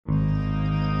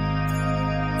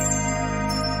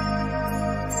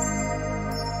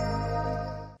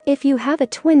If you have a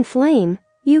twin flame,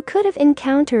 you could have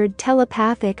encountered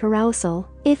telepathic arousal.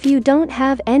 If you don't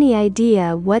have any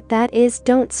idea what that is,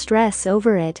 don't stress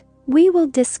over it. We will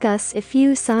discuss a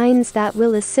few signs that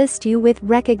will assist you with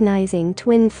recognizing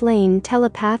twin flame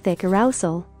telepathic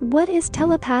arousal. What is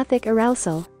telepathic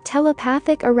arousal?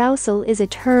 Telepathic arousal is a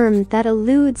term that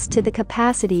alludes to the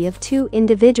capacity of two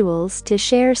individuals to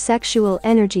share sexual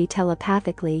energy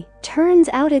telepathically. Turns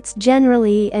out it's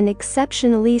generally an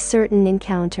exceptionally certain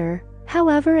encounter.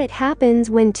 However, it happens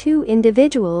when two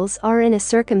individuals are in a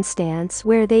circumstance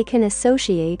where they can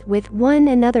associate with one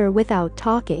another without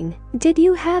talking. Did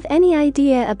you have any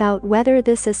idea about whether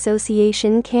this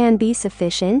association can be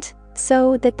sufficient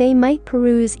so that they might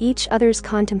peruse each other's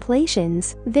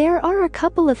contemplations? There are a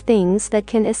couple of things that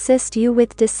can assist you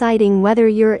with deciding whether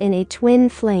you're in a twin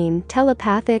flame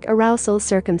telepathic arousal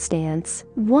circumstance.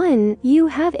 1. You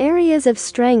have areas of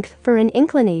strength for an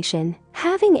inclination.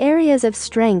 Having areas of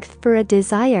strength for a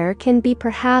desire can be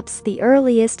perhaps the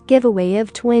earliest giveaway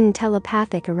of twin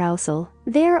telepathic arousal.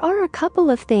 There are a couple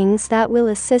of things that will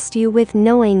assist you with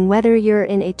knowing whether you're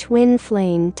in a twin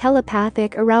flame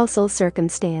telepathic arousal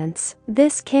circumstance.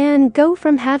 This can go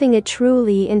from having a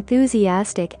truly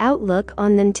enthusiastic outlook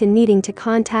on them to needing to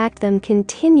contact them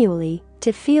continually,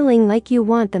 to feeling like you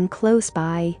want them close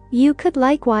by. You could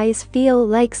likewise feel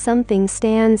like something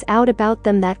stands out about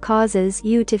them that causes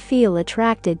you to feel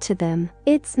attracted to them.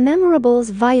 It's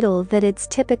vital that it's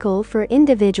typical for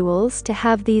individuals to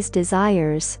have these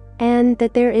desires, and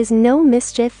that there is no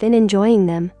mischief in enjoying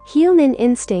them. Human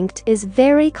instinct is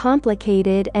very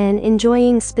complicated, and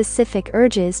enjoying specific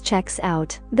urges checks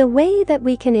out. The way that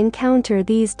we can encounter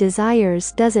these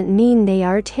desires doesn't mean they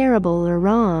are terrible or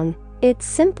wrong. It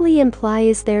simply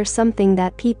implies they're something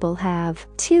that people have.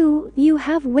 2. You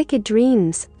have wicked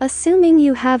dreams. Assuming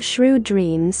you have shrewd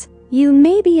dreams, you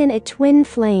may be in a twin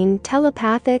flame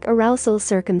telepathic arousal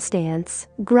circumstance.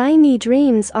 Grimy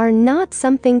dreams are not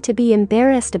something to be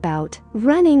embarrassed about.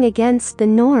 Running against the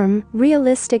norm,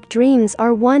 realistic dreams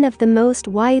are one of the most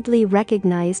widely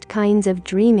recognized kinds of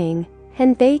dreaming,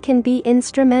 and they can be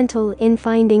instrumental in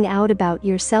finding out about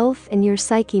yourself and your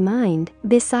psyche mind.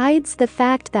 Besides the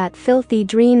fact that filthy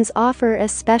dreams offer a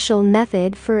special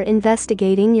method for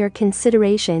investigating your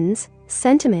considerations,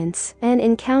 sentiments, and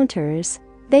encounters,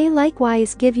 they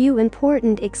likewise give you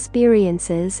important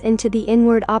experiences into the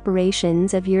inward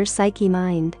operations of your psyche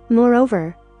mind.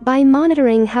 Moreover, by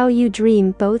monitoring how you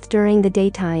dream both during the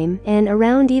daytime and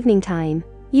around evening time,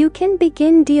 you can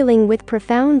begin dealing with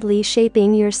profoundly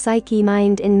shaping your psyche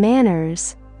mind in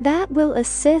manners that will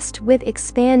assist with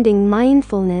expanding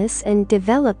mindfulness and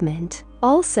development.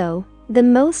 Also, the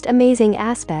most amazing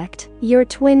aspect, your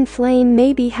twin flame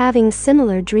may be having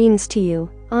similar dreams to you.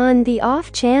 On the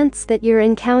off chance that you're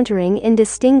encountering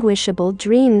indistinguishable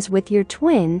dreams with your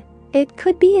twin, it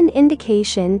could be an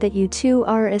indication that you two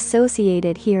are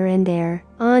associated here and there.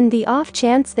 On the off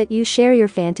chance that you share your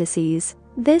fantasies,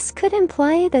 this could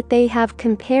imply that they have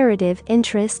comparative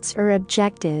interests or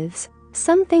objectives,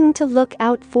 something to look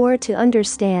out for to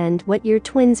understand what your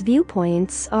twin's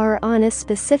viewpoints are on a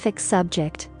specific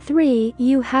subject. 3.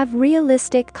 You have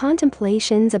realistic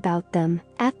contemplations about them.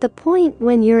 At the point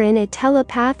when you're in a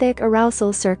telepathic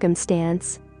arousal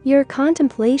circumstance, your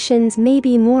contemplations may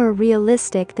be more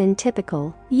realistic than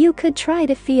typical. You could try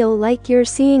to feel like you're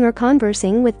seeing or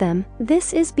conversing with them.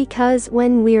 This is because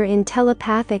when we're in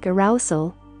telepathic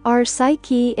arousal, our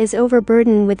psyche is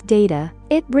overburdened with data.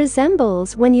 It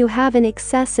resembles when you have an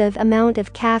excessive amount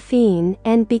of caffeine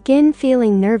and begin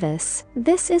feeling nervous.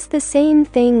 This is the same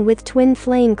thing with twin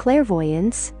flame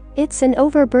clairvoyance. It's an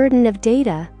overburden of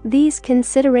data. These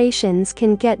considerations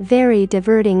can get very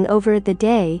diverting over the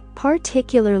day,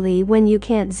 particularly when you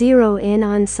can't zero in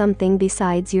on something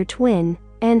besides your twin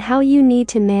and how you need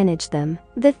to manage them.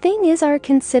 The thing is, our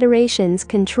considerations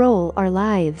control our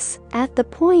lives. At the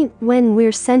point when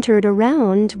we're centered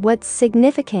around what's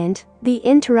significant, the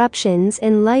interruptions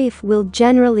in life will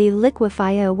generally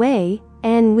liquefy away,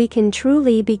 and we can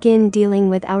truly begin dealing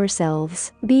with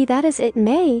ourselves. Be that as it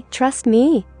may, trust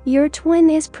me, your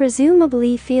twin is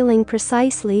presumably feeling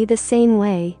precisely the same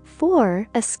way. 4.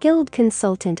 A skilled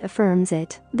consultant affirms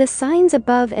it. The signs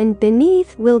above and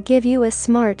beneath will give you a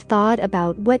smart thought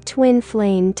about what twin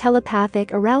flame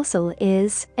telepathic arousal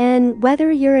is, and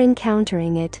whether you're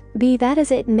encountering it. Be that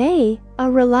as it may, a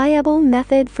reliable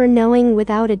method for knowing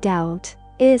without a doubt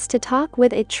is to talk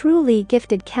with a truly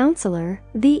gifted counselor.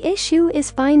 The issue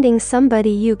is finding somebody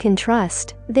you can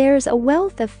trust. There's a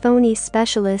wealth of phony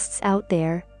specialists out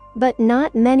there, but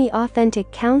not many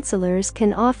authentic counselors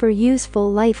can offer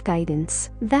useful life guidance.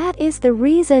 That is the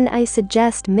reason I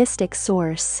suggest Mystic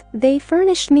Source. They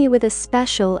furnished me with a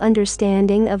special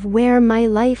understanding of where my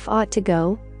life ought to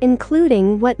go,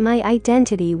 including what my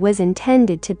identity was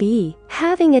intended to be.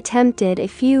 Having attempted a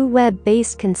few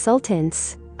web-based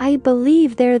consultants, I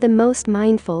believe they're the most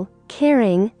mindful,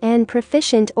 caring, and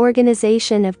proficient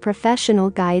organization of professional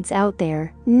guides out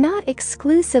there. Not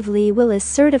exclusively will a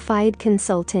certified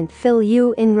consultant fill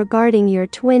you in regarding your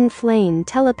twin flame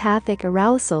telepathic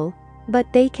arousal, but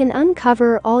they can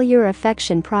uncover all your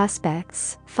affection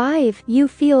prospects. 5. You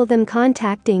feel them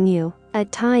contacting you.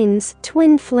 At times,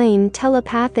 twin flame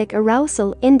telepathic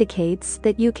arousal indicates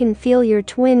that you can feel your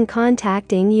twin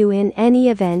contacting you in any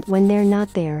event when they're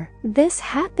not there. This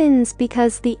happens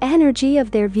because the energy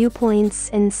of their viewpoints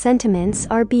and sentiments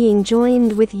are being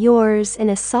joined with yours in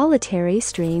a solitary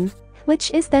stream,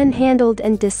 which is then handled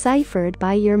and deciphered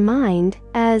by your mind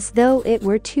as though it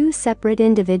were two separate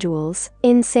individuals.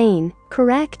 Insane,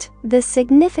 correct? The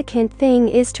significant thing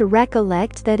is to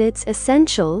recollect that it's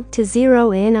essential to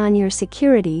zero in on your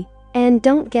security, and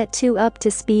don't get too up to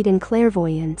speed in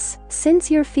clairvoyance. Since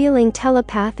you're feeling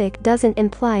telepathic doesn't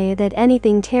imply that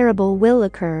anything terrible will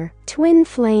occur. Twin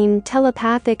flame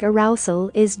telepathic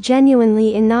arousal is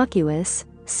genuinely innocuous,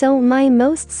 so my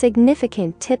most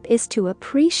significant tip is to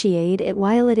appreciate it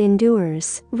while it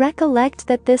endures. Recollect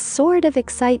that this sort of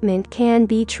excitement can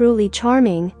be truly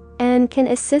charming, and can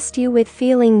assist you with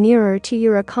feeling nearer to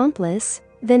your accomplice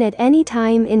than at any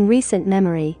time in recent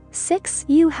memory. 6.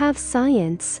 You have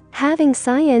science. Having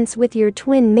science with your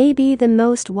twin may be the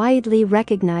most widely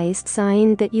recognized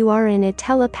sign that you are in a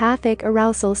telepathic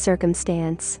arousal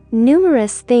circumstance.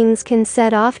 Numerous things can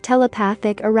set off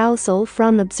telepathic arousal,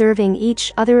 from observing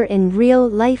each other in real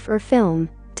life or film,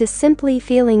 to simply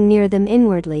feeling near them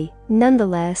inwardly.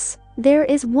 Nonetheless, there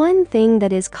is one thing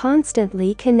that is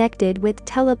constantly connected with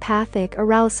telepathic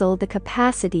arousal: the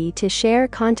capacity to share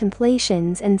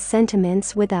contemplations and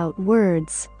sentiments without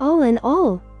words. All in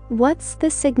all, what's the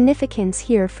significance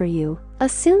here for you?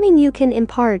 Assuming you can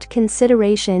impart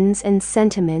considerations and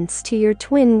sentiments to your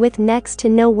twin with next to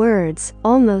no words,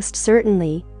 almost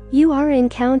certainly, you are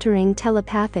encountering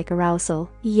telepathic arousal.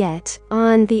 Yet,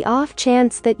 on the off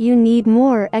chance that you need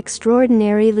more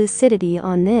extraordinary lucidity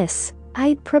on this,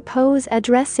 I'd propose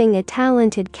addressing a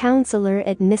talented counselor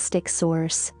at Mystic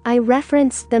Source. I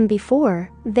referenced them before,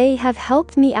 they have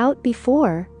helped me out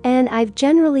before, and I've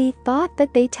generally thought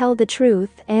that they tell the truth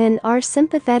and are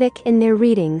sympathetic in their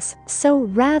readings. So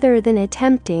rather than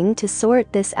attempting to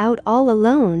sort this out all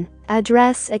alone,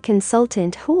 address a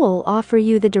consultant who'll offer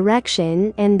you the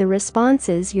direction and the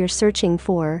responses you're searching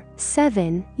for.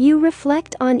 7. You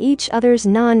reflect on each other's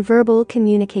nonverbal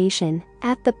communication.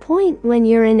 At the point when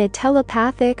you're in a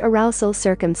telepathic arousal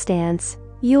circumstance,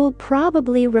 you'll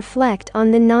probably reflect on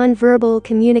the nonverbal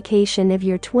communication of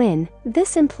your twin.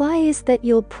 This implies that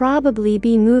you'll probably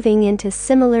be moving into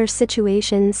similar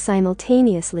situations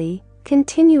simultaneously,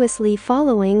 continuously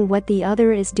following what the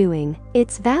other is doing.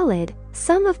 It's valid.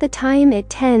 Some of the time it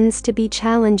tends to be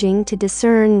challenging to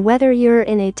discern whether you're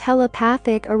in a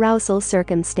telepathic arousal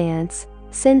circumstance,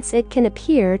 since it can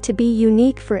appear to be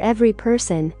unique for every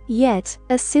person. Yet,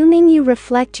 assuming you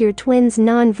reflect your twin's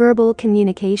nonverbal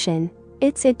communication,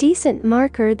 it's a decent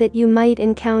marker that you might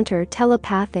encounter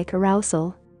telepathic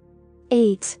arousal.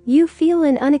 8. You feel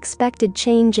an unexpected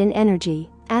change in energy.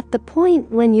 At the point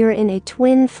when you're in a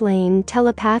twin flame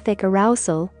telepathic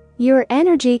arousal, your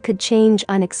energy could change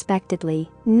unexpectedly.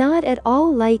 Not at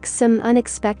all like some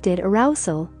unexpected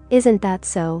arousal, isn't that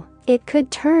so? It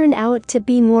could turn out to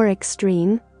be more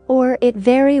extreme, or it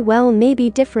very well may be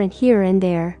different here and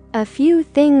there. A few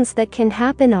things that can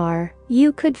happen are: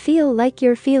 you could feel like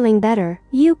you're feeling better.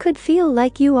 You could feel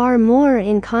like you are more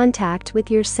in contact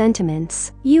with your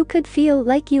sentiments. You could feel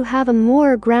like you have a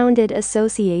more grounded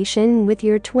association with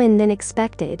your twin than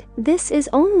expected. This is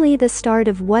only the start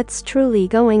of what's truly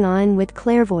going on with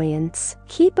clairvoyance.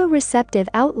 Keep a receptive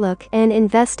outlook and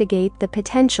investigate the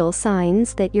potential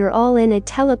signs that you're all in a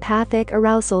telepathic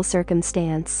arousal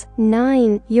circumstance.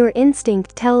 9. Your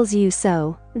instinct tells you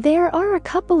so. There are a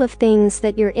couple of things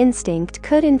that your instinct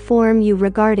could inform you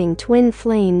regarding twin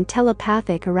flame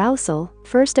telepathic arousal.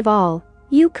 First of all,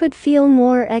 you could feel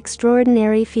more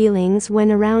extraordinary feelings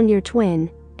when around your twin,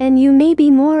 and you may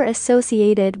be more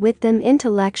associated with them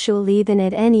intellectually than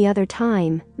at any other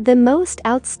time. The most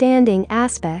outstanding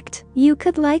aspect, you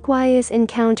could likewise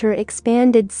encounter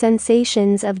expanded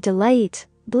sensations of delight,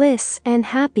 bliss, and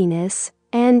happiness.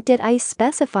 And did I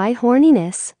specify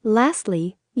horniness?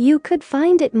 Lastly, You could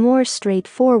find it more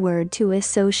straightforward to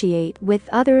associate with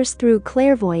others through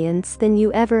clairvoyance than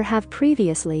you ever have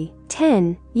previously.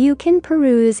 10. You can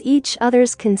peruse each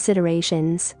other's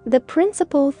considerations. The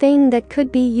principal thing that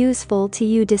could be useful to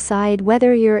you decide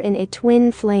whether you're in a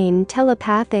twin flame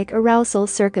telepathic arousal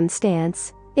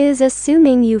circumstance is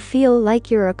assuming you feel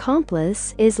like your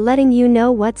accomplice is letting you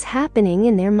know what's happening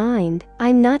in their mind.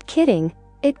 I'm not kidding.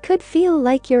 It could feel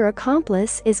like your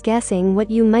accomplice is guessing what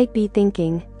you might be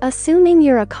thinking. Assuming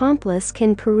your accomplice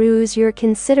can peruse your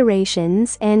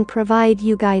considerations and provide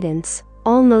you guidance.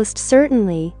 Almost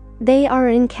certainly, they are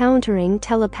encountering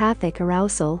telepathic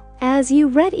arousal. As you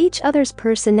read each other's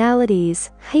personalities,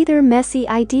 either messy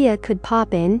idea could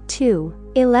pop in, too.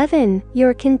 11.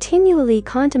 You're continually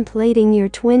contemplating your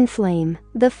twin flame.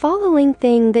 The following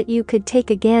thing that you could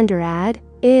take a gander at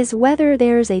is whether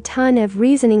there's a ton of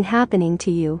reasoning happening to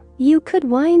you. You could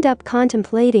wind up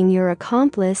contemplating your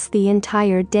accomplice the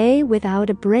entire day without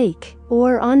a break.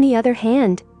 Or on the other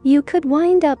hand, you could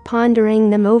wind up pondering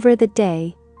them over the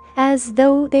day, as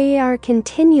though they are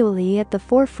continually at the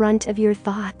forefront of your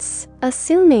thoughts.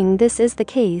 Assuming this is the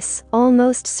case,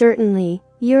 almost certainly,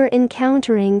 you're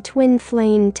encountering twin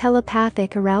flame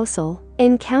telepathic arousal.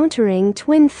 Encountering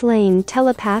twin flame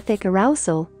telepathic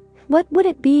arousal. What would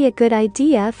it be a good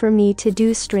idea for me to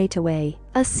do straight away?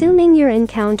 Assuming you're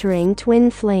encountering twin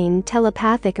flame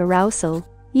telepathic arousal,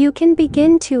 you can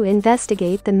begin to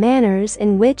investigate the manners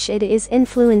in which it is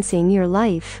influencing your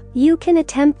life. You can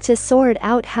attempt to sort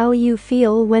out how you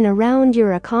feel when around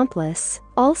your accomplice.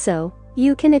 Also,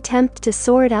 you can attempt to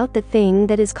sort out the thing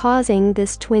that is causing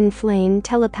this twin flame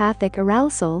telepathic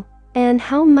arousal and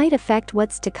how might affect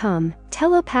what's to come.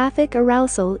 Telepathic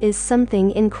arousal is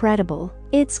something incredible.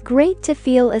 It's great to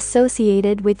feel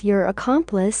associated with your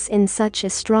accomplice in such a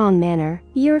strong manner.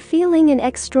 You're feeling an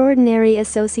extraordinary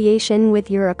association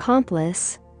with your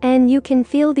accomplice, and you can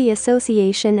feel the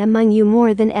association among you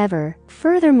more than ever.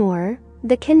 Furthermore,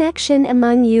 the connection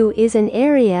among you is an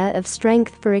area of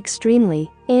strength for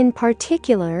extremely. In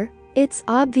particular, it's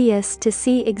obvious to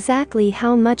see exactly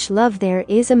how much love there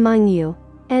is among you,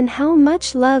 and how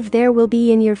much love there will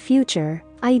be in your future.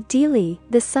 Ideally,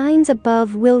 the signs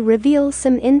above will reveal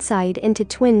some insight into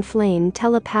twin flame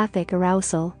telepathic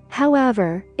arousal.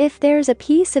 However, if there's a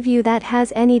piece of you that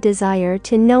has any desire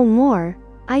to know more,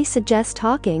 I suggest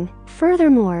talking.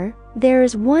 Furthermore,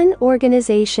 there's one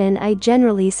organization I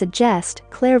generally suggest,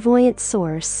 Clairvoyant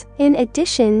Source. In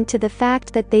addition to the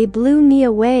fact that they blew me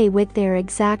away with their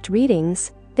exact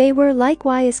readings, they were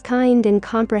likewise kind and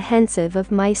comprehensive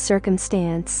of my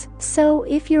circumstance. So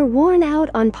if you're worn out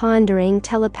on pondering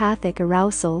telepathic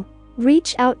arousal,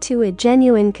 reach out to a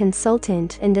genuine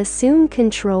consultant and assume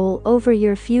control over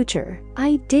your future.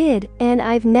 I did, and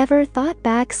I've never thought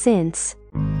back since.